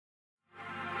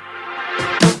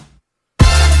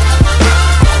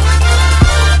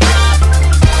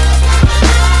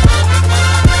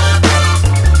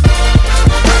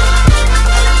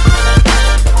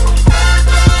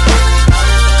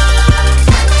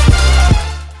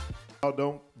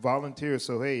y'all don't volunteer,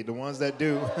 so hey, the ones that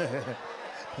do,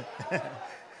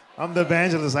 I'm the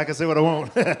evangelist. I can say what I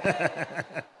want.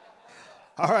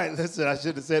 All right, listen, I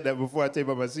should have said that before I tell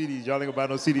you about my CDs. Y'all ain't gonna buy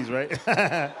no CDs,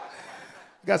 right?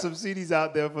 Got some CDs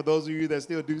out there for those of you that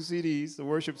still do CDs. The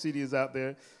worship CD is out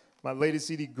there. My latest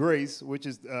CD, Grace, which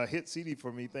is a hit CD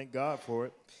for me. Thank God for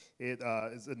it. It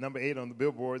is at number 8 on the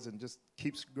billboards and just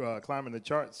keeps climbing the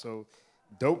charts. So,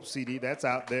 dope CD, that's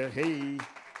out there. Hey.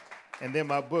 And then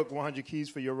my book, 100 Keys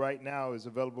for Your Right Now, is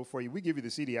available for you. We give you the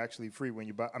CD actually free when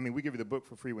you buy. I mean, we give you the book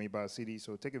for free when you buy a CD.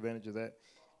 So take advantage of that.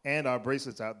 And our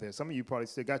bracelets out there. Some of you probably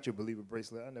still got your Believer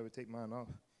bracelet. I never take mine off.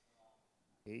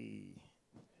 Hey.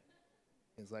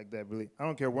 It's like that, really. I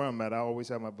don't care where I'm at. I always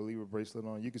have my Believer bracelet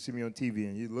on. You can see me on TV,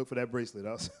 and you look for that bracelet.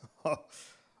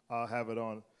 I'll have it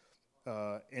on.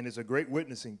 And it's a great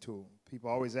witnessing tool.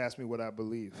 People always ask me what I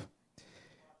believe.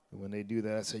 And when they do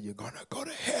that, I say, you're going to go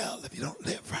to hell if you don't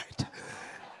live right.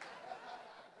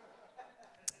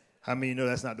 I mean, you know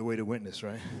that's not the way to witness,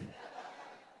 right?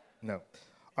 No. All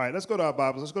right, let's go to our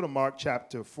Bibles. Let's go to Mark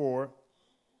chapter 4.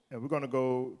 And we're going to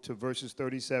go to verses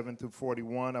 37 through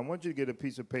 41. I want you to get a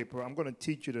piece of paper. I'm going to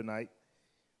teach you tonight.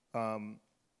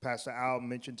 Pastor Al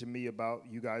mentioned to me about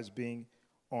you guys being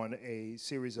on a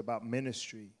series about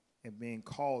ministry and being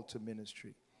called to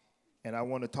ministry. And I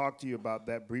want to talk to you about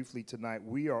that briefly tonight.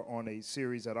 We are on a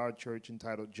series at our church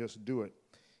entitled Just Do It.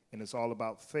 And it's all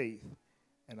about faith.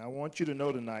 And I want you to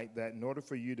know tonight that in order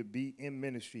for you to be in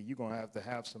ministry, you're going to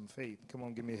have some faith. Come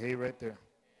on, give me a hey right there.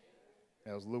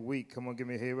 That was a little weak. Come on, give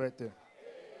me a hey right there.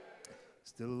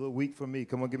 Still a little weak for me.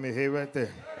 Come on, give me a hey right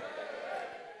there.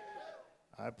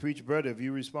 I preach better if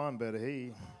you respond better.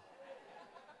 Hey.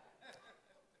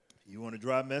 You want a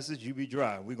dry message, you be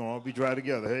dry. We're going to all be dry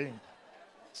together, hey.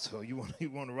 So you want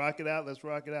to rock it out? Let's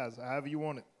rock it out. So however you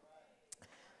want it.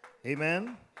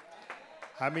 Amen.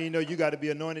 How many know you got to be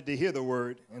anointed to hear the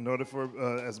word in order for,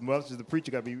 as much as the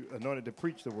preacher got to be anointed to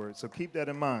preach the word. So keep that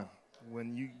in mind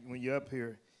when you're up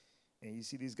here. And you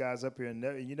see these guys up here,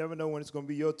 and you never know when it's going to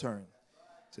be your turn.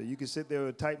 So you can sit there with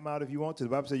a tight mouth if you want to. The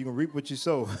Bible says you can reap what you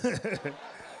sow.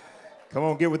 Come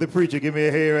on, get with the preacher. Give me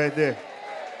a hey right there.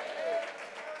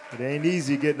 It ain't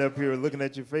easy getting up here and looking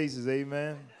at your faces.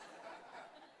 Amen.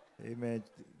 Amen.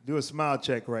 Do a smile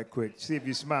check right quick. See if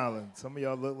you're smiling. Some of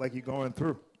y'all look like you're going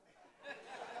through.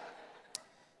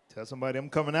 Tell somebody I'm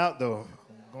coming out, though.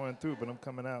 I'm going through, but I'm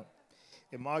coming out.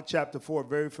 In Mark chapter 4,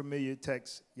 very familiar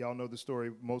text. Y'all know the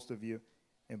story, most of you.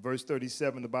 In verse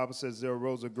 37, the Bible says, there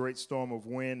arose a great storm of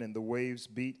wind, and the waves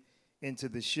beat into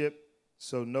the ship,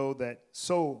 so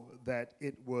that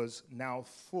it was now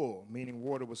full, meaning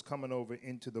water was coming over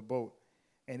into the boat.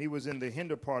 And he was in the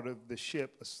hinder part of the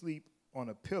ship, asleep on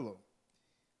a pillow.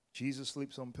 Jesus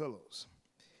sleeps on pillows.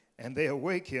 And they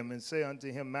awake him and say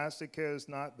unto him, Master, carest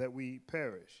not that we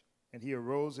perish? And he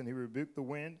arose and he rebuked the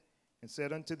wind, and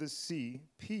said unto the sea,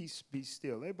 peace, be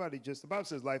still. Everybody the Bible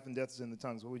says life and death is in the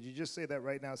tongue. So would you just say that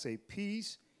right now? Say,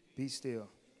 peace, be still.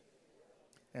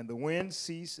 And the wind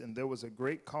ceased, and there was a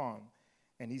great calm.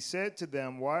 And he said to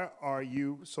them, why are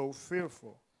you so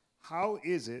fearful? How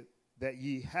is it that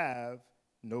ye have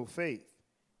no faith?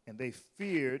 And they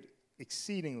feared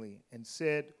exceedingly, and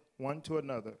said one to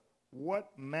another, what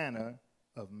manner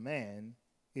of man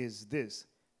is this,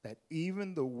 that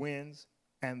even the winds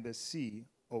and the sea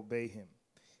obey him?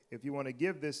 If you want to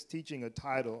give this teaching a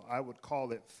title, I would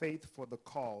call it Faith for the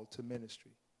Call to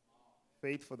Ministry.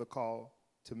 Faith for the Call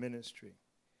to Ministry.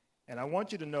 And I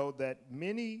want you to know that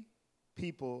many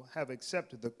people have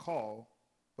accepted the call,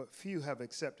 but few have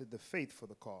accepted the faith for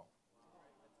the call.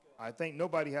 I think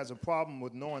nobody has a problem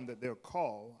with knowing that they're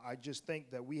called. I just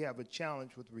think that we have a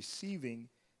challenge with receiving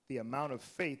the amount of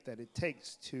faith that it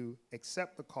takes to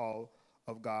accept the call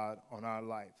of God on our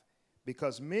life.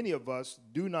 Because many of us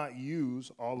do not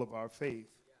use all of our faith.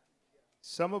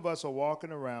 Some of us are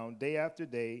walking around day after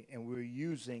day, and we're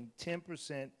using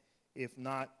 10%, if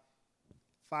not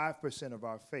 5% of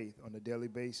our faith on a daily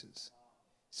basis.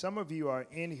 Some of you are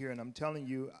in here, and I'm telling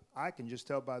you, I can just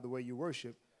tell by the way you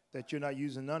worship that you're not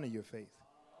using none of your faith.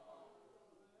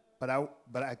 But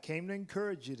I came to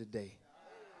encourage you today.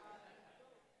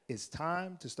 It's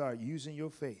time to start using your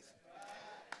faith.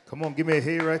 Come on, give me a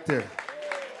hey right there.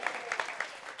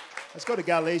 Let's go to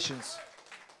Galatians.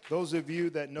 Those of you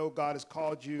that know God has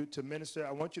called you to minister,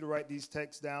 I want you to write these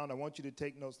texts down. I want you to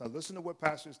take notes. Now, listen to what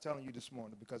Pastor is telling you this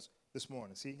morning, because this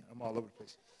morning, see, I'm all over the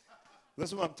place.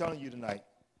 Listen to what I'm telling you tonight.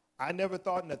 I never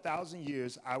thought in 1,000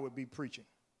 years I would be preaching,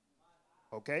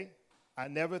 okay? I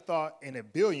never thought in 1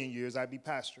 billion years I'd be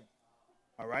pastoring,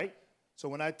 all right? So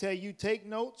when I tell you take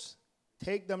notes,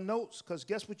 take them notes, because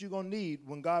guess what you're going to need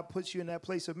when God puts you in that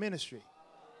place of ministry?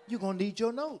 You're going to need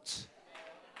your notes.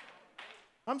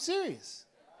 I'm serious.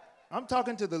 I'm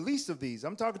talking to the least of these.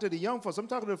 I'm talking to the young folks. I'm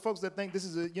talking to the folks that think this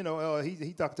is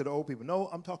he talking to the old people. No,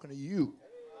 I'm talking to you.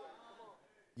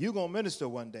 You're going to minister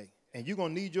one day, and you're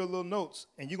going to need your little notes,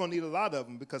 and you're going to need a lot of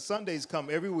them because Sundays come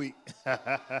every week.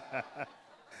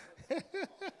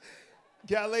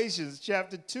 Galatians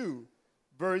chapter 2,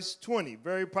 verse 20.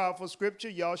 Very powerful scripture.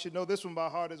 Y'all should know this one by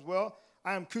heart as well.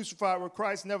 I am crucified with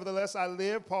Christ. Nevertheless, I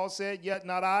live. Paul said, yet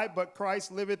not I, but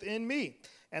Christ liveth in me.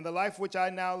 And the life which I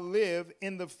now live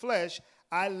in the flesh,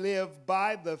 I live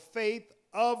by the faith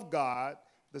of God,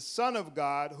 the Son of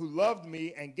God, who loved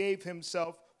me and gave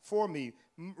himself for me.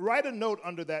 Write a note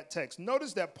under that text.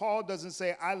 Notice that Paul doesn't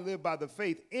say, I live by the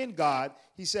faith in God.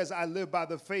 He says, I live by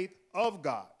the faith of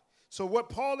God. So what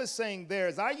Paul is saying there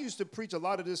is, I used to preach a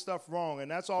lot of this stuff wrong,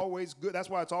 and that's always good. That's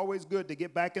why it's always good to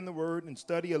get back in the Word and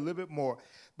study a little bit more.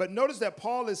 But notice that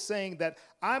Paul is saying that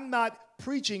I'm not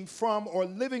preaching from or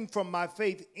living from my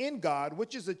faith in God,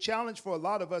 which is a challenge for a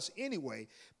lot of us anyway.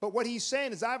 But what he's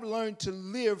saying is I've learned to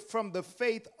live from the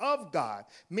faith of God,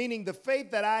 meaning the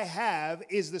faith that I have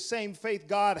is the same faith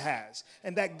God has,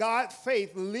 and that God's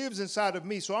faith lives inside of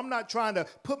me. So I'm not trying to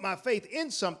put my faith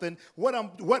in something. What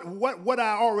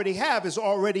I already have is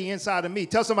already inside of me.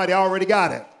 Tell somebody I already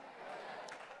got it.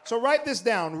 So write this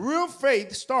down. Real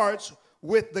faith starts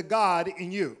with the God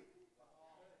in you.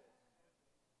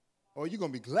 Oh, you're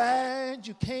going to be glad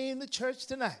you came to church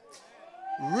tonight.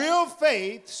 Real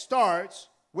faith starts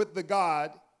with the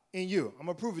God in you. I'm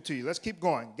going to prove it to you. Let's keep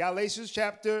going. Galatians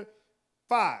chapter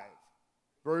 5,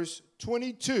 verse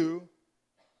 22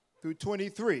 through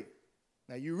 23.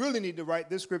 Now, you really need to write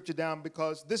this scripture down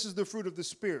because this is the fruit of the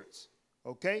spirits,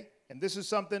 okay? And this is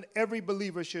something every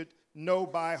believer should know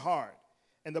by heart.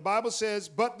 And the Bible says,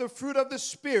 but the fruit of the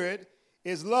Spirit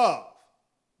is love,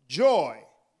 joy,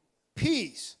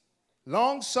 peace,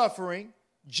 long-suffering,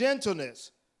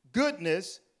 gentleness,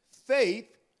 goodness, faith,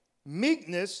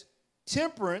 meekness,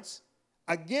 temperance.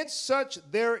 Against such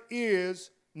there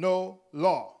is no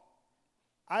law.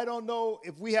 I don't know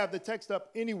if we have the text up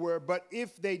anywhere, but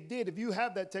if they did, if you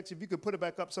have that text, if you could put it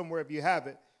back up somewhere if you have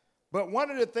it. But one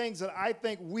of the things that I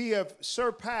think we have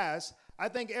surpassed, I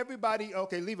think everybody,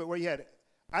 okay, leave it where you had it.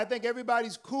 I think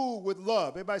everybody's cool with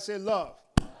love. Everybody say love.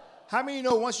 How many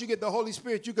know once you get the Holy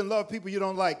Spirit, you can love people you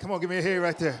don't like? Come on, give me a hey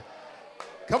right there.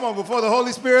 Come on, before the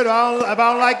Holy Spirit, if I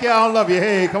don't like you, I don't love you.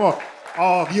 Hey, come on.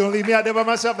 Oh, if you don't leave me out there by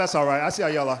myself, that's all right. I see how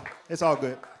y'all are. It's all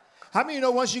good. How many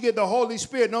know once you get the Holy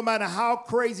Spirit, no matter how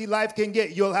crazy life can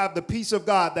get, you'll have the peace of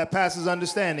God that passes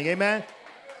understanding? Amen?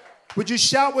 Would you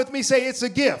shout with me, say it's a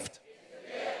gift?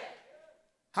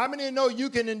 How many know you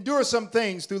can endure some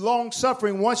things through long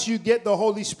suffering once you get the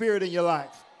Holy Spirit in your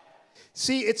life?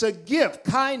 See, it's a gift,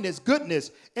 kindness,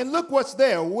 goodness. And look what's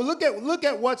there. Well, look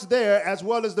at what's there as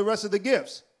well as the rest of the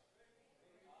gifts.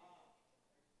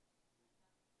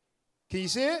 Can you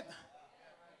see it?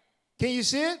 Can you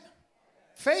see it?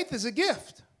 Faith is a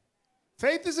gift.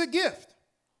 Faith is a gift.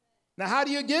 Now, how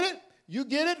do you get it? You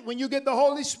get it when you get the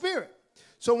Holy Spirit.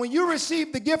 So when you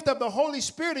receive the gift of the Holy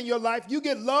Spirit in your life, you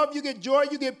get love, you get joy,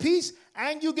 you get peace,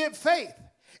 and you get faith.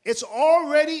 It's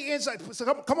already inside. So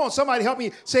come on, somebody help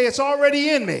me say it's already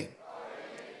in me.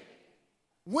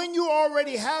 When you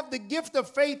already have the gift of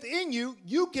faith in you,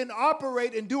 you can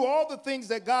operate and do all the things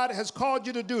that God has called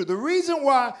you to do. The reason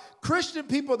why Christian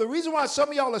people, the reason why some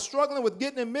of y'all are struggling with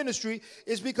getting in ministry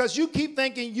is because you keep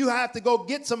thinking you have to go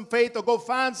get some faith or go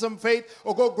find some faith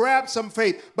or go grab some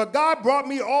faith. But God brought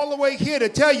me all the way here to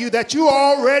tell you that you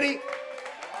already...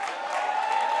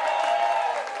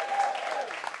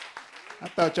 I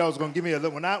thought y'all was going to give me a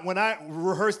little... When I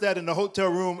rehearsed that in the hotel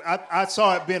room, I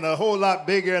saw it being a whole lot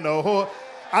bigger and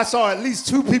I saw at least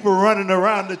 2 people running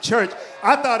around the church.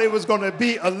 I thought it was going to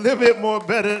be a little bit more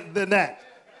better than that.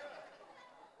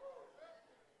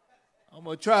 I'm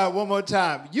going to try it one more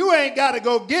time. You ain't got to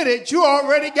go get it. You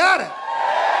already got it.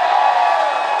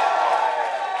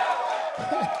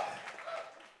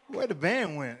 Where the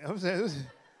band went? I'm saying,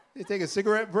 they take a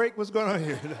cigarette break? What's going on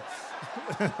here?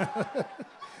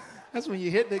 That's when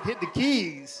you hit the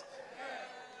keys.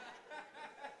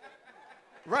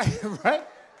 Right.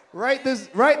 Write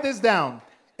this down.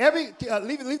 Leave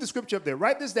the scripture up there.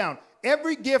 Write this down.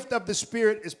 Every gift of the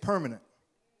Spirit is permanent.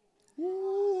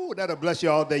 Ooh, that'll bless you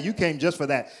all day. You came just for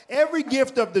that. Every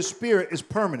gift of the Spirit is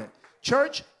permanent.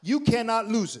 Church, you cannot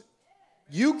lose it.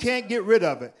 You can't get rid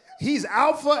of it. He's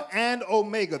Alpha and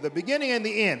Omega, the beginning and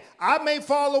the end. I may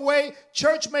fall away,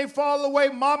 church may fall away,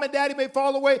 mom and daddy may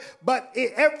fall away, but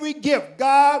every gift,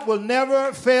 God will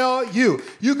never fail you.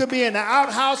 You could be in the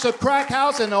outhouse, a crack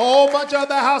house, and a whole bunch of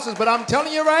other houses, but I'm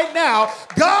telling you right now,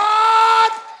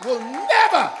 God will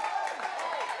never.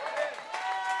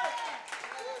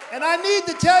 And I need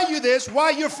to tell you this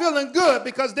while you're feeling good,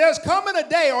 because there's coming a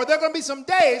day, or there are going to be some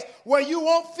days where you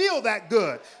won't feel that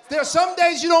good. There are some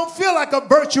days you don't feel like a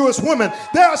virtuous woman.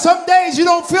 There are some days you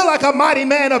don't feel like a mighty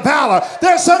man of valor.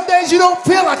 There are some days you don't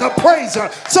feel like a praiser.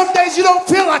 Some days you don't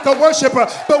feel like a worshiper.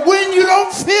 But when you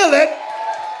don't feel it,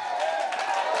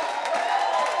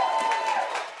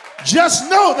 just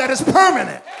know that it's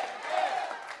permanent.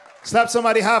 Slap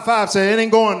somebody high five, say it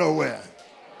ain't going nowhere.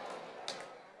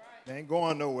 It ain't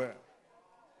going nowhere.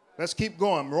 Let's keep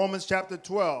going. Romans chapter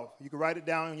 12. You can write it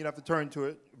down and you don't have to turn to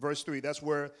it. Verse 3. That's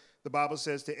where the Bible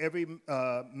says to every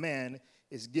man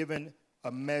is given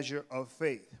a measure of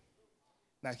faith.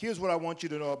 Now, here's what I want you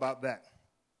to know about that.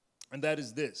 And that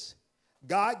is this.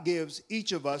 God gives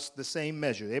each of us the same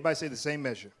measure. Everybody say the same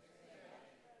measure.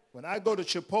 When I go to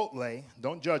Chipotle,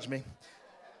 don't judge me,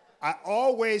 I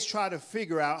always try to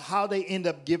figure out how they end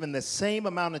up giving the same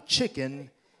amount of chicken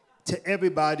to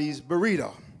everybody's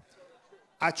burrito.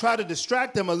 I try to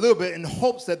distract them a little bit in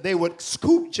hopes that they would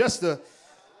scoop just the,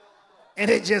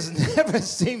 and it just never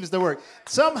seems to work.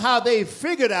 Somehow they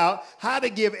figured out how to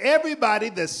give everybody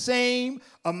the same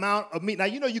amount of meat. Now,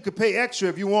 you know you could pay extra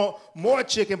if you want more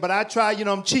chicken, but I try, you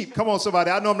know, I'm cheap. Come on, somebody.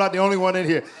 I know I'm not the only one in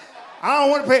here. I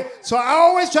don't want to pay. So I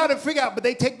always try to figure out, but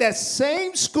they take that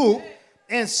same scoop,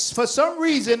 and for some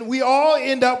reason, we all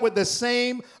end up with the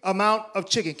same amount of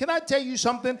chicken. Can I tell you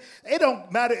something? It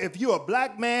don't matter if you're a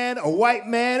black man, a white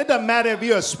man. It doesn't matter if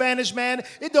you're a Spanish man.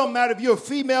 It don't matter if you're a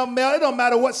female male. It don't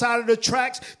matter what side of the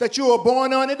tracks that you were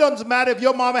born on. It doesn't matter if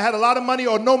your mama had a lot of money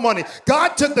or no money.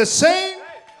 God took the same.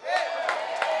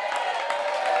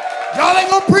 Y'all ain't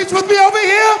gonna preach with me over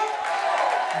here?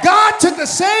 God took the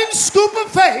same scoop of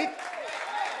faith .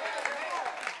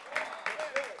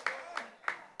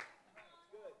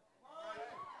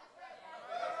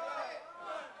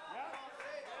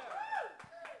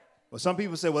 Well, some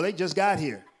people say, well, they just got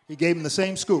here. He gave them the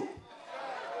same scoop.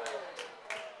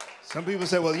 Some people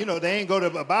say, well, you know, they ain't go to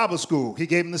a Bible school. He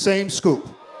gave them the same scoop.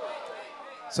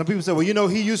 Some people say, well, you know,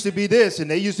 he used to be this, and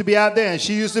they used to be out there, and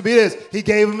she used to be this. He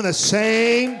gave them the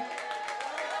same.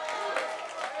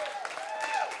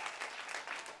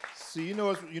 See, you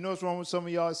know what's wrong with some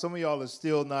of y'all? Some of y'all are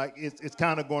still not, it's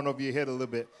kind of going over your head a little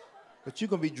bit. But you're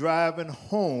going to be driving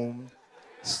home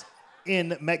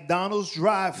in McDonald's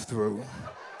drive-thru,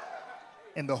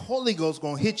 and the Holy Ghost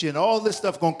going to hit you, and all this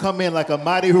stuff going to come in like a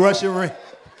mighty rushing wind.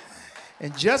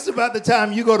 And just about the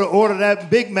time you go to order that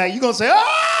Big Mac, you're going to say,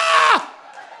 ah!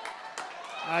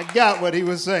 I got what he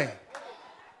was saying.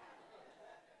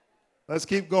 Let's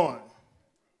keep going.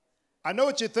 I know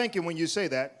what you're thinking when you say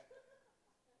that.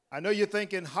 I know you're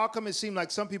thinking, how come it seemed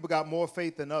like some people got more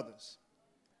faith than others?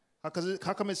 How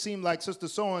come it seemed like Sister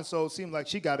So-and-so seemed like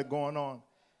she got it going on?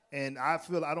 And I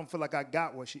don't feel like I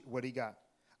got what he got.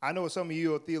 I know what some of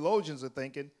you theologians are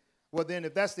thinking. Well, then,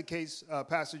 if that's the case,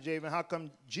 Pastor Javen, how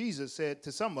come Jesus said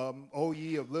to some of them, "O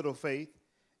ye of little faith,"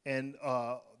 and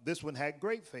this one had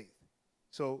great faith?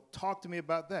 So talk to me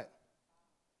about that.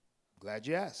 Glad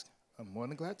you asked. I'm more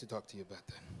than glad to talk to you about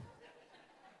that.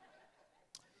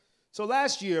 So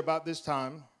last year, about this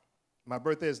time, my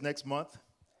birthday is next month.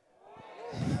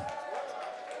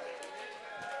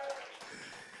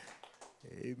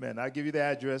 Amen. I'll give you the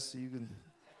address. You can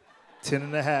 10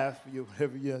 and a half,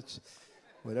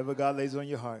 whatever God lays on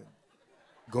your heart.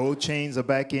 Gold chains are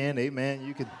back in. Amen.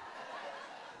 You can.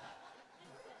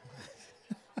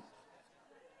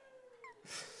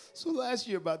 So last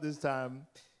year about this time,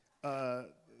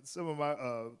 some of my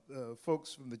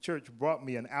folks from the church brought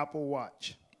me an Apple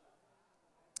Watch.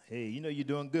 Hey, you know you're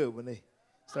doing good when they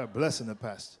start blessing the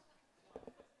pastor.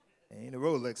 It ain't a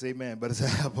Rolex, amen, but it's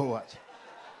an Apple Watch.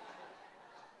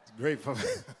 Grateful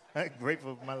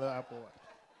for my little Apple Watch.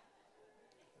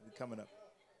 It's coming up.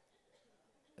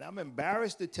 And I'm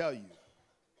embarrassed to tell you,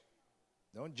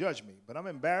 don't judge me, but I'm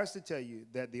embarrassed to tell you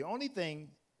that the only thing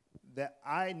that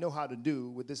I know how to do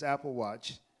with this Apple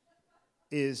Watch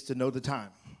is to know the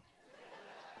time.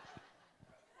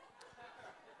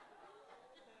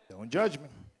 Don't judge me.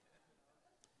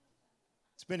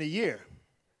 It's been a year.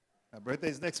 My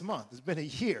birthday's next month. It's been a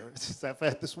year since I've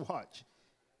had this watch.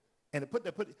 And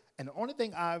the only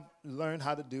thing I've learned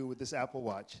how to do with this Apple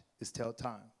Watch is tell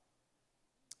time.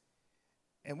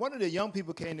 And one of the young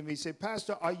people came to me and said,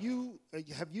 Pastor, have you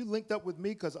linked up with me?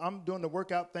 Because I'm doing the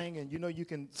workout thing, and you know you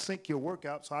can sync your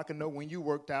workout so I can know when you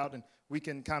worked out, and we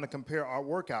can kind of compare our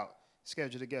workout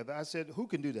schedule together. I said, who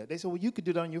can do that? They said, well, you could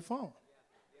do that on your phone.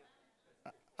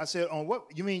 I said, on what?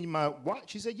 You mean my watch?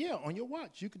 She said, yeah, on your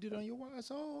watch. You could do it on your watch. I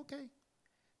said, oh, okay.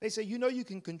 They said, you know you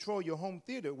can control your home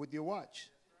theater with your watch.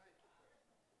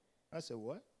 I said,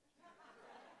 what?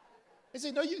 They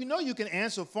say, no, you know you can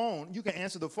answer phone. You can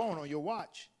answer the phone on your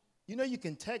watch. You know you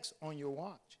can text on your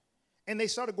watch. And they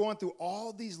started going through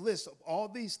all these lists of all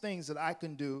these things that I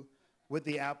can do with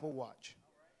the Apple Watch.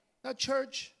 Now,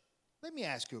 church, let me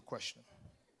ask you a question.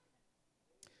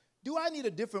 Do I need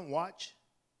a different watch?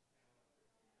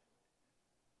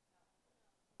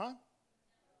 Huh?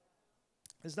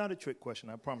 It's not a trick question,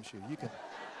 I promise you. You can.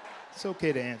 It's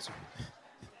okay to answer.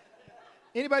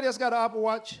 Anybody else got an Apple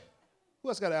Watch? Who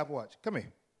else got an Apple Watch? Come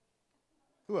here.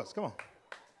 Who else? Come on.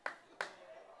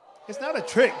 It's not a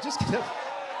trick. Just get up.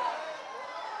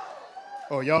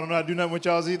 Oh, y'all don't know how to do nothing with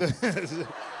y'all's either?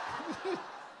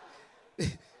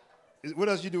 What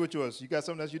else you do with yours? You got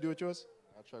something else you do with yours?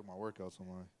 I track my workouts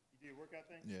online. You do a workout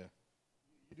thing? Yeah.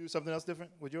 You do something else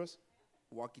different with yours?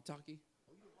 Walkie-talkie?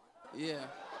 Yeah.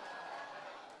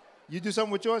 You do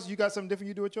something with yours? You got something different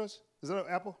you do with yours? Is that an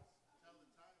Apple?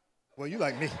 Well, you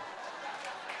like me.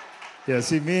 Yeah,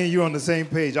 see, me and you on the same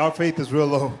page. Our faith is real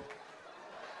low. All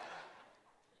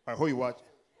right, who you watch?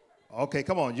 Okay,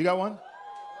 come on. You got one?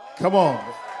 Come on.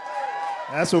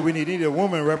 That's what we need. We need a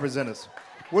woman to represent us.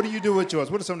 What do you do with yours?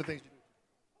 What are some of the things you do?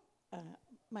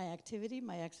 My activity,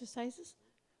 my exercises,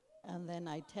 and then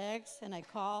I text and I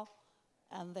call,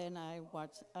 and then I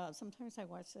watch. Sometimes I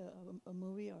watch a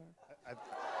movie or.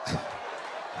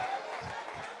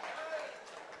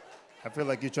 I feel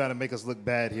like you're trying to make us look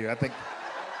bad here.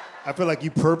 I feel like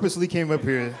you purposely came up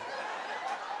here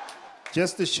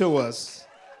just to show us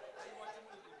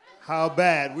how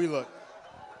bad we look.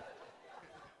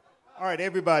 All right,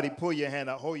 everybody, pull your hand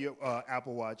out. Hold your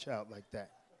Apple Watch out like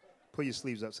that. Pull your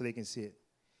sleeves up so they can see it.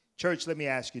 Church, let me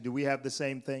ask you, do we have the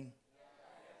same thing?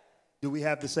 Do we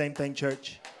have the same thing,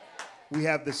 church? We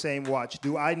have the same watch.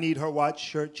 Do I need her watch,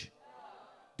 church?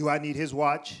 Do I need his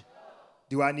watch?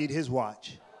 Do I need his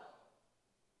watch?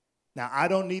 Now, I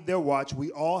don't need their watch.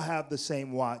 We all have the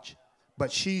same watch,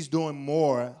 but she's doing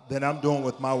more than I'm doing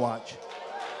with my watch.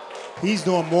 He's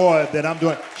doing more than I'm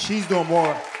doing. She's doing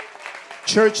more.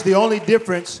 Church, the only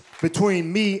difference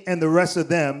between me and the rest of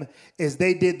them is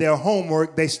they did their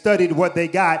homework, they studied what they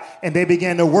got, and they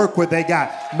began to work what they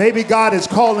got. Maybe God is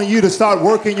calling you to start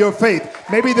working your faith.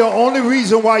 Maybe the only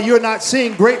reason why you're not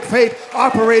seeing great faith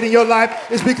operate in your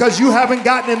life is because you haven't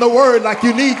gotten in the Word like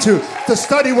you need to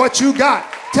study what you got.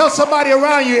 Tell somebody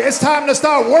around you, it's time to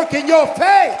start working your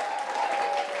faith.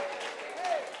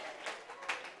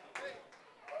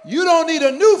 You don't need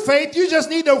a new faith. You just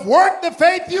need to work the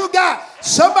faith you got.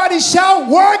 Somebody shout,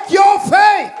 work your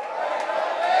faith.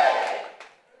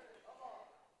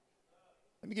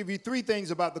 Let me give you 3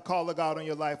 things about the call of God on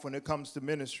your life when it comes to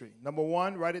ministry. Number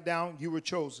 1, write it down. You were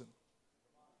chosen.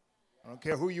 I don't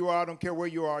care who you are. I don't care where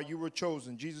you are. You were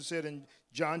chosen. Jesus said in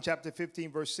John chapter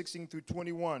 15, verse 16 through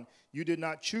 21, you did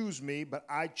not choose me, but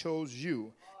I chose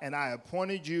you, and I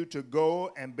appointed you to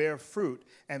go and bear fruit,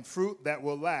 and fruit that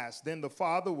will last. Then the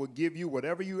Father will give you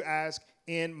whatever you ask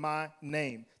in my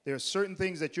name. There are certain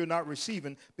things that you're not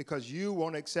receiving because you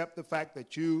won't accept the fact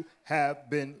that you have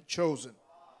been chosen.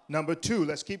 Number 2,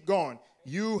 let's keep going.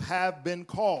 You have been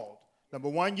called. Number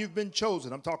 1, you've been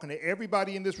chosen. I'm talking to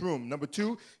everybody in this room. Number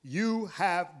 2, you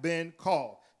have been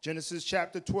called. Genesis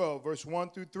chapter 12, verse 1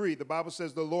 through 3, the Bible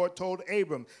says the Lord told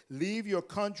Abram, leave your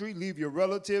country, leave your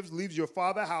relatives, leave your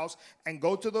father's house, and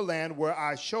go to the land where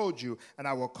I showed you, and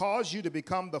I will cause you to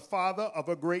become the father of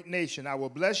a great nation. I will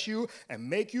bless you and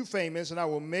make you famous, and I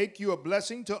will make you a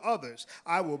blessing to others.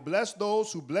 I will bless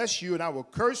those who bless you, and I will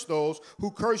curse those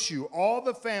who curse you. All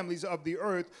the families of the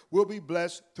earth will be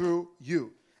blessed through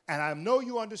you. And I know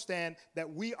you understand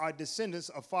that we are descendants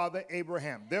of Father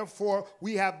Abraham. Therefore,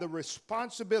 we have the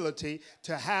responsibility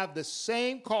to have the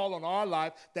same call on our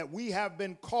life that we have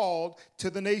been called to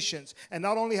the nations. And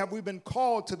not only have we been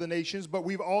called to the nations, but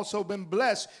we've also been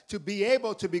blessed to be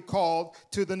able to be called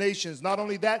to the nations. Not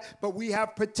only that, but we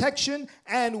have protection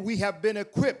and we have been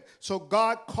equipped. So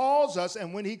God calls us,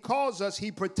 and when he calls us,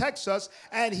 he protects us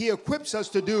and he equips us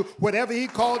to do whatever he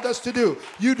called us to do.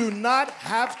 You do not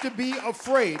have to be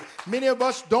afraid. Many of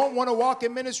us don't want to walk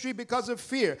in ministry because of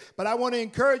fear, but I want to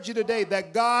encourage you today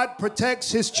that God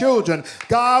protects his children.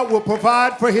 God will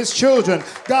provide for his children.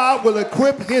 God will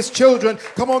equip his children.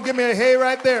 Come on, give me a hey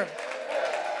right there.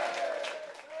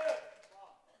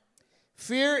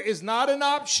 Fear is not an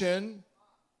option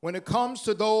when it comes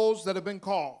to those that have been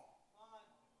called.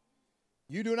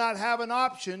 You do not have an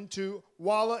option to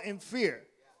wallow in fear.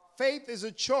 Faith is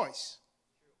a choice.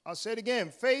 I'll say it again.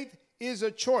 Faith is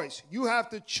a choice. You have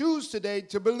to choose today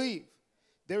to believe.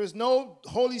 There is no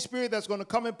Holy Spirit that's going to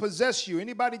come and possess you.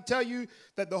 Anybody tell you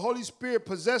that the Holy Spirit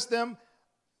possessed them?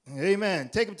 Amen.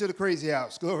 Take them to the crazy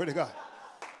house. Glory to God.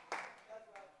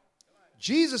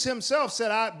 Jesus himself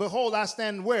said, behold, I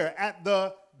stand where? At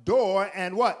the door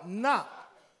and what? Knock.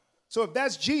 So if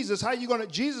that's Jesus, how are you going to,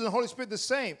 Jesus and the Holy Spirit the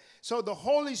same. So the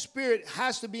Holy Spirit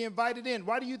has to be invited in.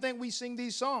 Why do you think we sing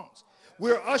these songs?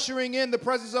 We're ushering in the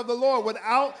presence of the Lord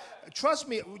without, trust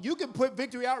me, you can put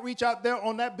Victory Outreach out there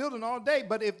on that building all day,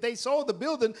 but if they sold the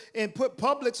building and put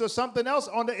Publix or something else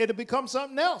on it, it'll become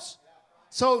something else.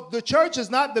 So the church is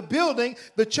not the building,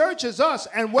 the church is us.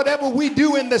 And whatever we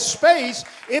do in the space,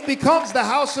 it becomes the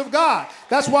house of God.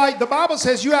 That's why the Bible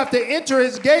says you have to enter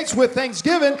his gates with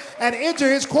thanksgiving and enter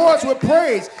his courts with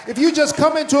praise. If you just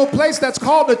come into a place that's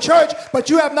called the church, but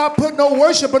you have not put no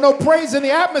worship or no praise in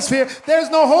the atmosphere, there's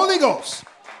no Holy Ghost.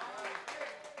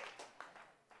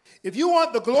 If you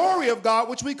want the glory of God,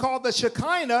 which we call the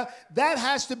Shekinah, that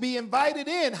has to be invited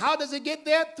in. How does it get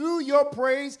there? Through your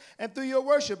praise and through your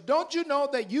worship. Don't you know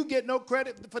that you get no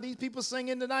credit for these people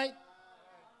singing tonight?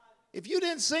 If you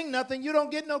didn't sing nothing, you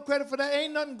don't get no credit for that.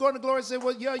 Ain't nothing going to glory and say,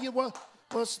 well, yeah,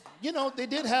 you know, they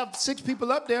did have 6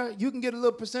 people up there. You can get a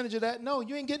little percentage of that. No,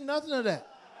 you ain't getting nothing of that.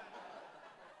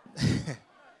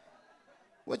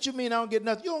 What you mean I don't get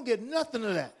nothing? You don't get nothing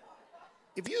of that.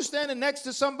 If you're standing next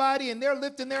to somebody and they're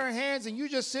lifting their hands and you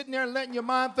just sitting there and letting your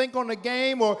mind think on the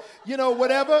game or, you know,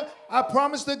 whatever, I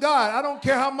promise to God, I don't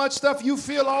care how much stuff you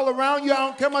feel all around you. I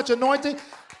don't care much anointing.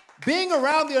 Being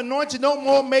around the anointing don't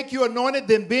more make you anointed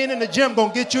than being in the gym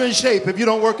going to get you in shape if you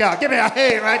don't work out. Give me a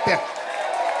hey right there.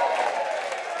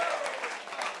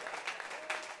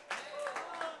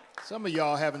 Some of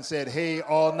y'all haven't said hey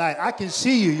all night. I can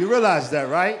see you. You realize that,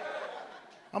 right?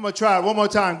 I'm going to try it one more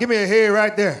time. Give me a hey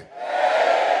right there.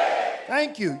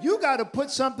 Thank you. You got to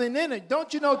put something in it.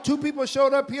 Don't you know 2 people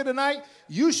showed up here tonight?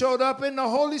 You showed up and the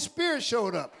Holy Spirit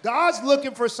showed up. God's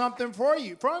looking for something from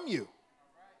you.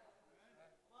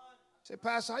 Say,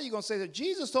 Pastor, how are you going to say that?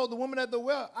 Jesus told the woman at the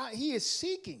well, he is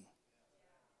seeking.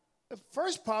 The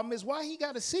first problem is why he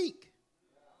got to seek.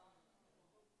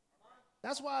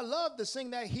 That's why I love to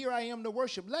sing that Here I Am to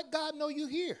worship. Let God know you're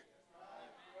here.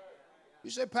 You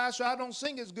say, Pastor, I don't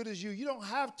sing as good as you. You don't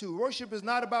have to. Worship is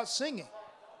not about singing.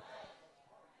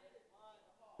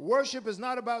 Worship is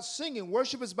not about singing.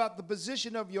 Worship is about the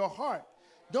position of your heart.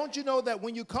 Don't you know that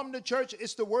when you come to church,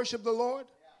 it's to worship the Lord?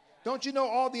 Don't you know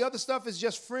all the other stuff is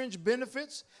just fringe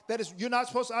benefits? That is, you're not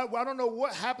supposed to, I don't know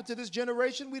what happened to this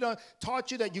generation. We done taught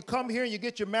you that you come here and you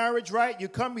get your marriage right. You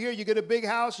come here, you get a big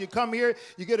house. You come here,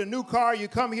 you get a new car. You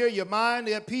come here, your mind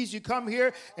at peace. You come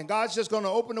here, and God's just going to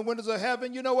open the windows of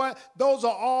heaven. You know what? Those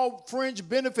are all fringe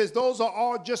benefits. Those are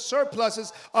all just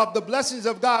surpluses of the blessings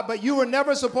of God. But you were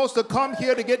never supposed to come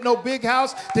here to get no big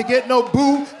house, to get no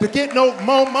boo, to get no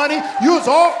more money. You was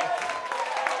all...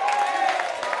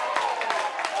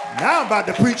 Now I'm about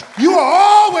to preach. You are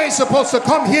always supposed to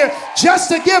come here just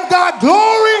to give God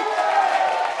glory,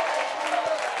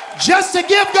 just to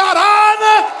give God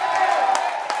honor.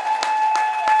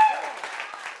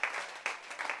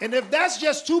 And if that's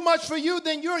just too much for you,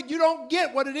 then you don't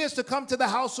get what it is to come to the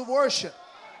house of worship.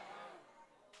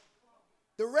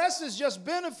 The rest is just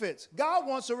benefits. God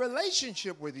wants a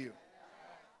relationship with you.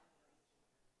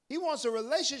 He wants a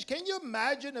relationship. Can you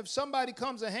imagine if somebody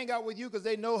comes and hang out with you because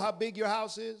they know how big your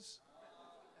house is?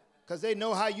 Because they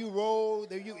know how you roll,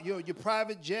 your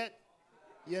private jet,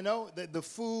 you know, the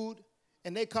food.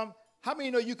 And they come. How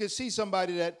many know you can see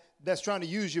somebody that's trying to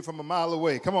use you from a mile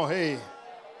away? Come on, hey.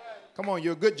 Come on,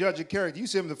 you're a good judge of character. You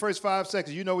see them in the first 5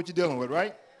 seconds, you know what you're dealing with,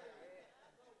 right?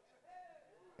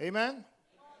 Amen?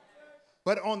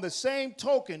 But on the same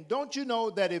token, don't you know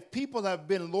that if people have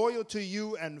been loyal to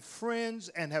you and friends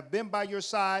and have been by your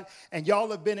side and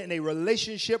y'all have been in a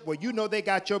relationship where you know they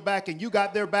got your back and you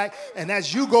got their back, and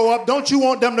as you go up, don't you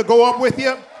want them to go up with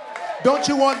you? Don't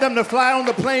you want them to fly on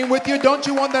the plane with you? Don't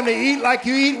you want them to eat like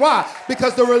you eat? Why?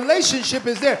 Because the relationship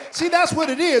is there. See, that's what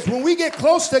it is. When we get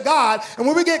close to God and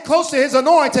when we get close to his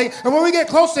anointing and when we get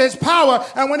close to his power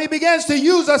and when he begins to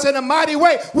use us in a mighty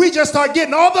way, we just start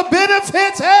getting all the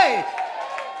benefits. Hey!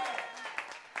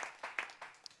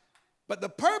 But the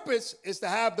purpose is to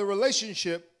have the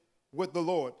relationship with the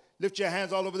Lord. Lift your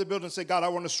hands all over the building and say, God, I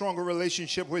want a stronger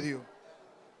relationship with you.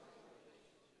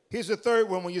 Here's the third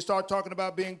one when you start talking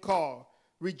about being called.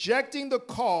 Rejecting the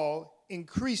call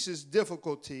increases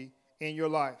difficulty in your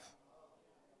life.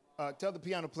 Tell the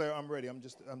piano player I'm ready. I'm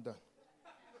done.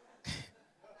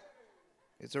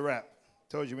 It's a wrap.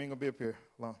 Told you we ain't going to be up here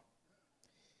long.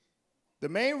 The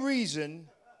main reason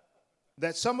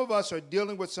that some of us are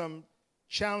dealing with some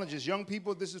challenges, young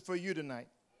people, this is for you tonight.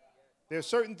 There are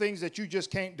certain things that you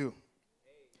just can't do.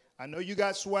 I know you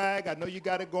got swag. I know you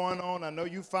got it going on. I know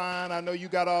you fine. I know you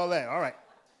got all that. All right.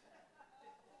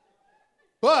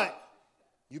 But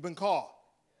you've been called.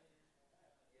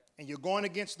 and you're going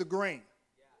against the grain.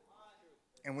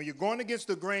 And when you're going against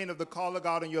the grain of the call of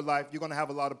God in your life, you're going to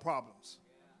have a lot of problems.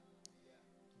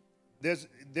 There's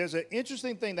an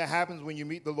interesting thing that happens when you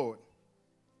meet the Lord.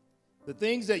 The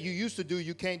things that you used to do,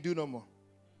 you can't do no more.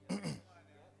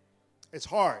 It's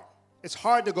hard. It's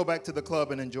hard to go back to the club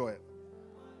and enjoy it.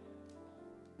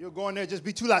 You'll go in there, just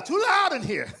be too loud. Too loud in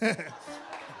here.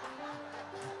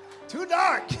 Too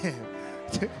dark.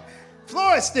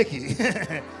 Floor is sticky.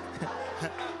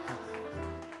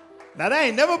 Now, that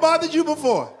ain't never bothered you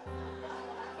before.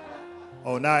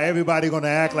 Oh, now everybody going to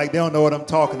act like they don't know what I'm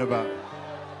talking about.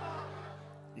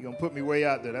 You're going to put me way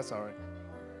out there. That's all right.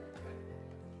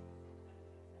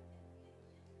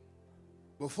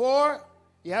 Before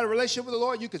you had a relationship with the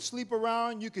Lord, you could sleep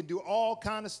around. You could do all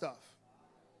kind of stuff.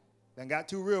 Then got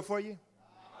too real for you?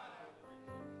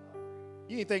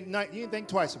 You didn't think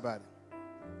twice about it.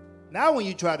 Now when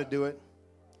you try to do it,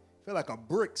 feel like a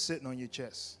brick sitting on your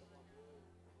chest.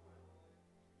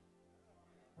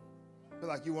 Feel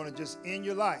like you want to just end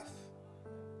your life.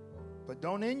 But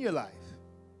don't end your life.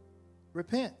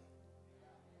 Repent.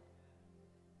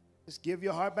 Just give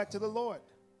your heart back to the Lord.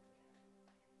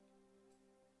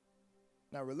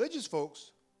 Now, religious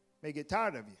folks may get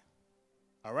tired of you.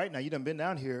 All right, now you done been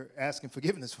down here asking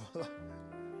forgiveness for a lot.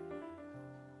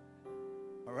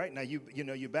 All right, now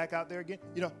you're back out there again.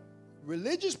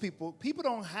 Religious people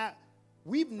don't have,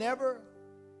 we've never,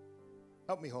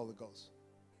 help me, Holy Ghost.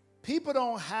 People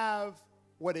don't have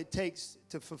what it takes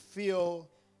to fulfill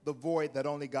the void that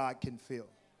only God can fill.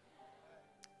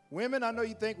 Women, I know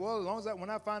you think, well, as long as when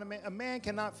I find a man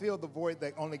cannot fill the void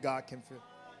that only God can fill.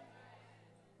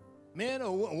 Men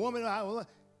or a woman,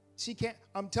 she can't.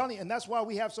 I'm telling you, and that's why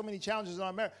we have so many challenges in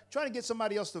our marriage. Trying to get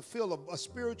somebody else to fill a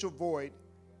spiritual void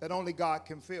that only God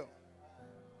can fill.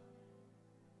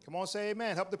 Come on, say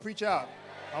amen. Help the preacher out.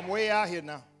 I'm way out here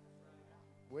now.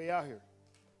 Way out here.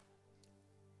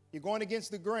 You're going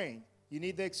against the grain. You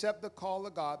need to accept the call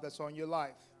of God that's on your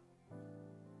life.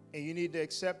 And you need to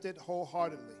accept it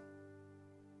wholeheartedly.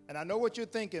 And I know what you're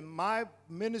thinking. My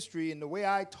ministry and the way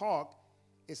I talk,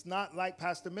 it's not like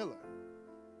Pastor Miller.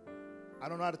 I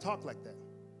don't know how to talk like that.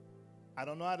 I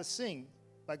don't know how to sing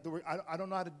like I don't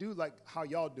know how to do like how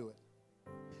y'all do it.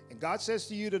 And God says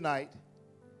to you tonight,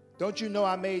 don't you know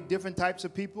I made different types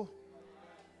of people?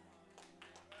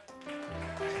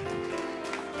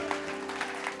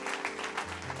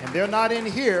 And they're not in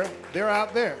here, they're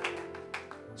out there.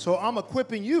 So I'm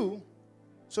equipping you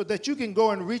so that you can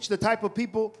go and reach the type of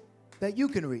people that you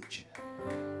can reach.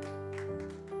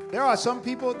 There are some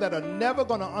people that are never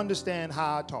going to understand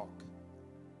how I talk,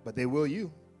 but they will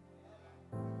you.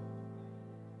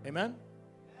 Amen?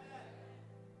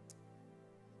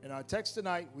 In our text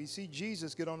tonight, we see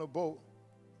Jesus get on a boat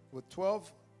with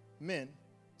 12 men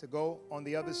to go on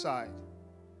the other side.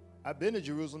 I've been to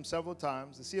Jerusalem several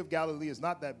times. The Sea of Galilee is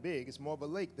not that big. It's more of a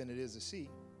lake than it is a sea.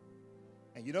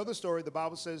 And you know the story. The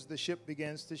Bible says the ship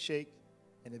begins to shake,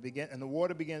 and the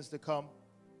water begins to come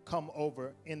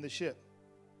over in the ship.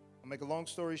 I'll make a long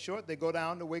story short. They go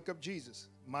down to wake up Jesus.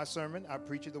 My sermon, I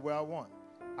preach it the way I want.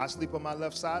 I sleep on my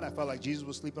left side. I felt like Jesus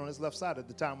was sleeping on his left side at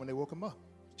the time when they woke him up.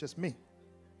 It's just me.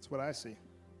 That's what I see.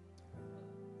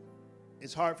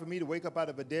 It's hard for me to wake up out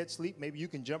of a dead sleep. Maybe you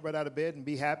can jump right out of bed and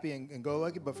be happy and go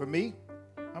lucky. But for me,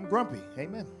 I'm grumpy.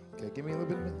 Amen. Okay, give me a little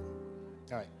bit of a minute.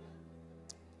 All right.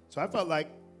 So I felt like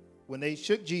when they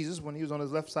shook Jesus, when he was on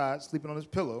his left side, sleeping on his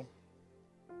pillow,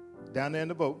 down there in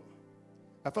the boat,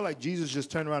 I felt like Jesus just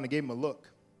turned around and gave him a look.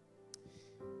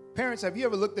 Parents, have you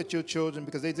ever looked at your children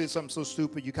because they did something so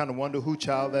stupid, you kind of wonder who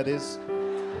child that is?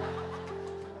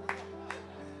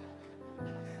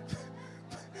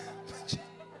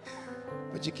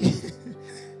 But you can't.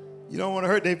 You don't want to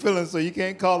hurt their feelings, so you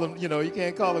can't call them, you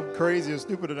can't call them crazy or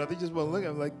stupid or nothing. You just want to look at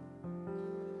them like,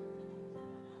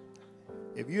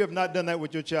 if you have not done that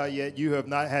with your child yet, you have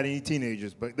not had any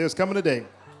teenagers. But there's coming a day,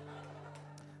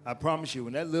 I promise you,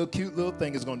 when that little cute little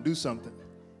thing is going to do something,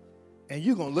 and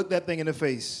you're going to look that thing in the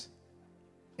face,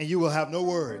 and you will have no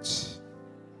words.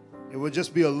 It will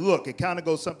just be a look. It kind of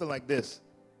goes something like this.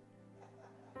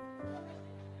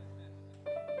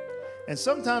 And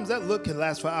sometimes that look can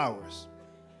last for hours.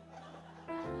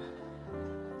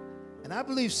 And I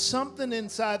believe something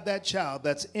inside that child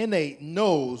that's innate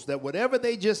knows that whatever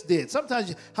they just did,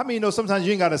 sometimes, how many know sometimes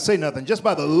you ain't got to say nothing, just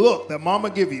by the look that mama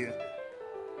give you.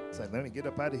 It's like, let me get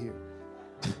up out of here.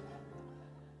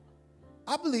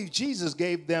 I believe Jesus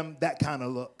gave them that kind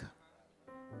of look.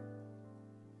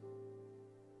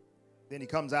 Then he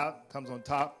comes out, comes on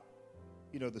top.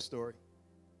 You know the story.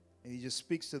 And he just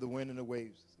speaks to the wind and the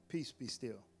waves. Peace, be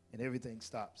still. And everything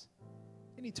stops.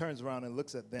 And he turns around and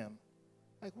looks at them.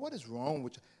 Like, what is wrong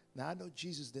with you? Now, I know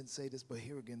Jesus didn't say this, but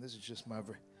here again, this is just my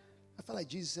I feel like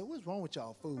Jesus said, what's wrong with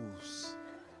y'all fools?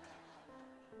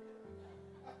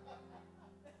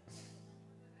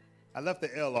 I left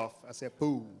the L off. I said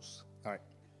fools. All right.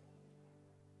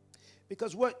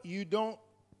 Because what you don't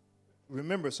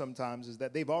remember sometimes is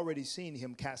that they've already seen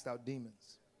him cast out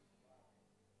demons.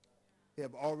 They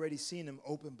have already seen him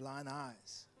open blind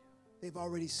eyes. They've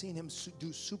already seen him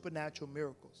do supernatural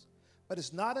miracles. But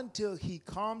it's not until he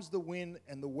calms the wind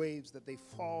and the waves that they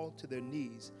fall to their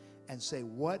knees and say,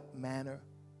 what manner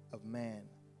of man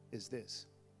is this?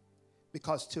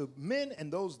 Because to men in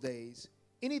those days,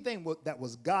 anything that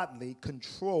was godly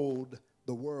controlled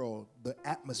the world, the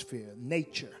atmosphere,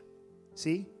 nature.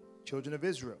 See? Children of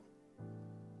Israel.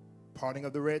 Parting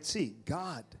of the Red Sea.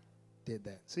 God did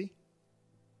that. See?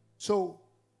 So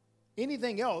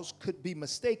anything else could be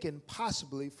mistaken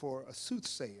possibly for a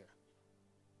soothsayer,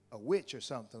 a witch or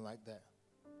something like that.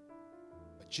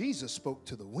 But Jesus spoke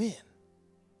to the wind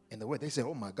and the wind. They said,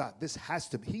 oh my God, this has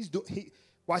to be.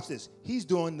 Watch this. He's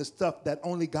doing the stuff that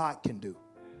only God can do.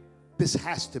 This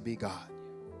has to be God.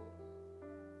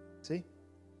 See?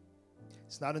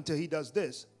 It's not until he does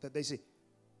this that they say,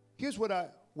 here's what I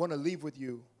want to leave with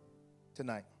you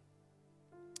tonight.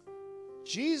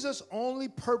 Jesus' only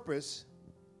purpose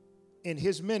in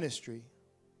his ministry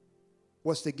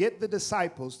was to get the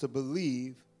disciples to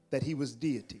believe that he was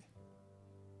deity.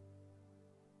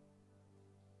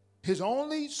 His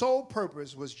only sole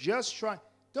purpose was just trying.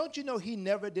 Don't you know he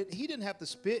didn't have to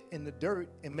spit in the dirt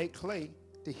and make clay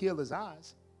to heal his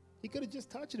eyes. He could have just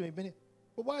touched him.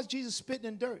 But why is Jesus spitting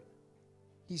in dirt?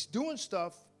 He's doing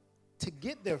stuff to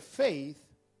get their faith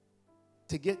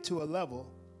to get to a level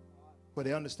where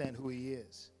they understand who he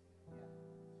is.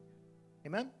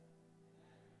 Amen?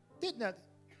 Didn't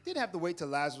have to wait till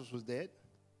Lazarus was dead,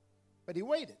 but he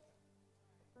waited.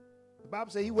 The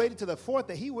Bible says he waited till the fourth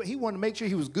day. He wanted to make sure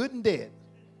he was good and dead.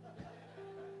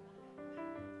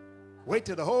 Wait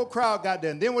till the whole crowd got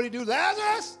there. And then what did he do?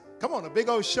 Lazarus, come on, a big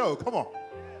old show. Come on.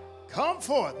 Come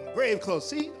forth, grave clothes.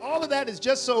 See, all of that is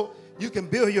just so you can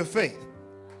build your faith.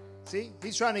 See,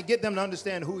 he's trying to get them to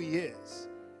understand who he is.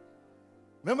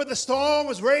 Remember the storm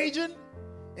was raging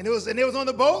and it was on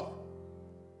the boat?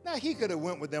 Now, he could have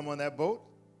went with them on that boat.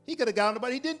 He could have got on the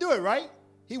boat. He didn't do it, right?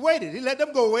 He waited. He let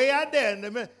them go way out there. And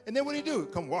then what did he do?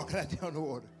 Come walking out down the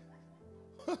water.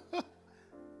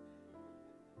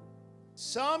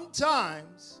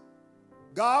 Sometimes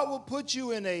God will put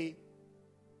you in a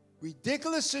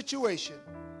ridiculous situation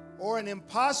or an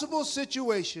impossible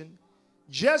situation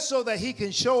just so that he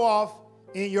can show off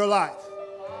in your life.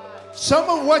 Some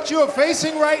of what you're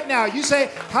facing right now, you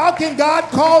say, how can God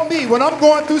call me when I'm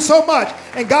going through so much?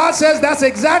 And God says, that's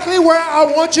exactly where I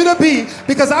want you to be,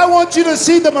 because I want you to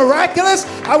see the miraculous.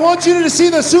 I want you to see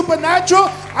the supernatural.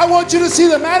 I want you to see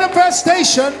the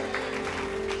manifestation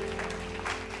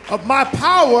of my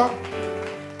power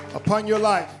upon your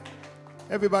life.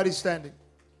 Everybody standing.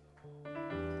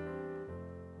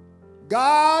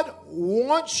 God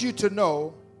wants you to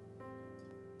know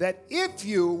that if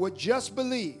you would just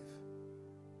believe,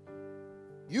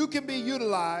 you can be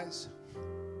utilized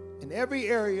in every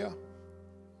area,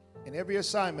 in every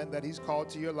assignment that he's called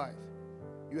to your life.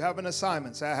 You have an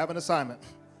assignment. Say, I have an assignment.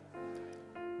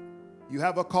 You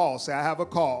have a call. Say, I have a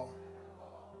call.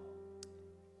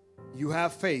 You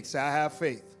have faith. Say, I have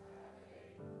faith.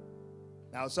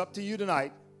 Now, it's up to you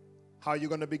tonight how you're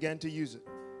going to begin to use it,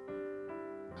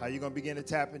 how you're going to begin to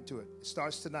tap into it. It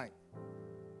starts tonight.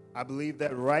 I believe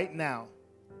that right now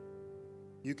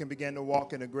you can begin to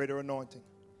walk in a greater anointing.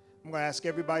 I'm going to ask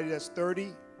everybody that's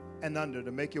 30 and under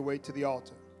to make your way to the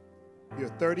altar. You're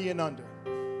 30 and under.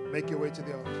 Make your way to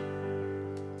the altar.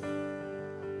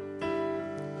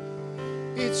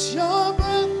 It's your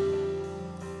breath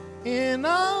in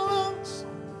our lungs,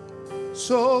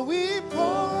 so we pour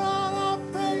out our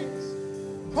praise.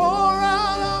 Pour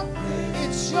out our praise.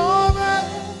 It's your breath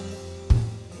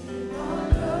in our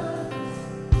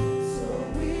lungs, so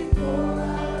we pour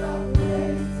out our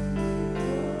praise.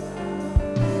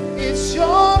 It's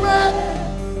your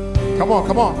breath. Come on,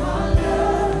 come on.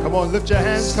 Come on, lift your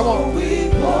hands. Come on. We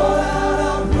pour out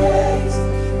our praise.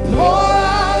 Pour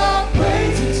out our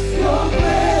praise. It's your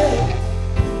breath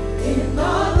in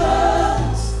our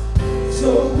lungs,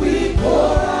 so we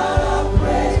pour out our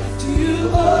praise to you.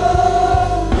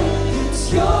 Oh,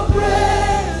 it's your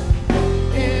breath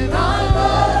in our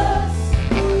lungs,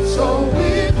 so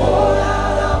we pour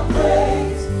out our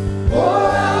praise. Pour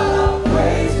out our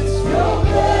praise. It's your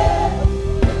breath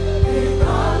in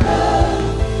our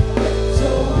lungs, so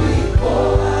we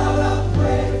pour out our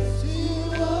praise to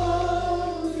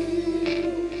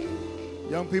you.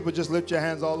 Young people, just lift your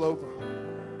hands all over.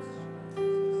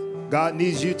 God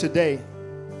needs you today.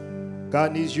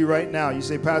 God needs you right now. You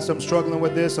say, Pastor, I'm struggling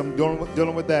with this. I'm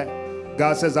dealing with that.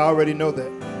 God says, I already know that.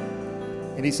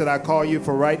 And he said, I call you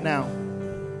for right now.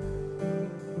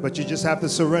 But you just have to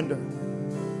surrender.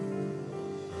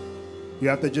 You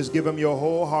have to just give him your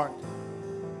whole heart.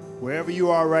 Wherever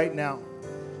you are right now.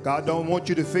 God don't want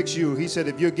you to fix you. He said,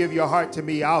 if you give your heart to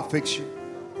me, I'll fix you.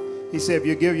 He said, if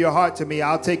you give your heart to me,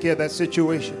 I'll take care of that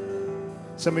situation.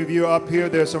 Some of you are up here.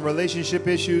 There's some relationship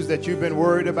issues that you've been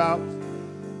worried about.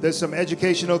 There's some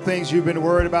educational things you've been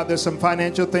worried about. There's some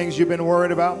financial things you've been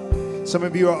worried about. Some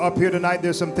of you are up here tonight.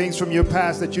 There's some things from your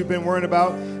past that you've been worried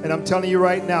about. And I'm telling you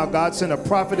right now, God sent a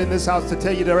prophet in this house to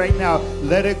tell you that right now,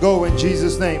 let it go in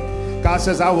Jesus' name. God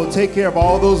says, I will take care of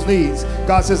all those needs.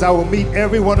 God says, I will meet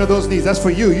every one of those needs. That's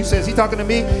for you. You say, is he talking to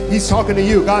me? He's talking to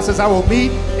you. God says, I will meet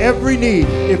every need.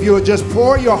 If you will just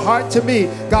pour your heart to me,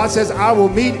 God says, I will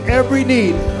meet every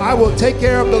need. I will take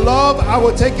care of the love. I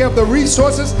will take care of the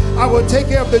resources. I will take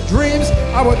care of the dreams.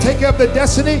 I will take care of the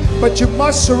destiny. But you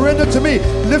must surrender to me.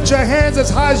 Lift your hands as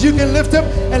high as you can lift them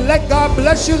and let God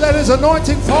bless you. Let his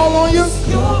anointing fall on you.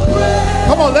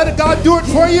 Come on, let God do it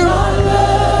for you.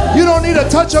 You don't need a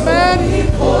touch of man.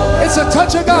 It's a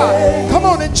touch of God. Come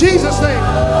on, in Jesus' name.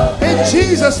 In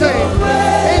Jesus' name.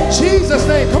 In Jesus'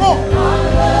 name. Come on.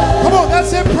 Come on,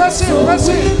 that's it. Press in. Press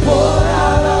in.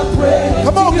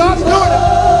 Come on, God's doing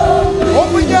it.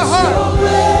 Open your heart.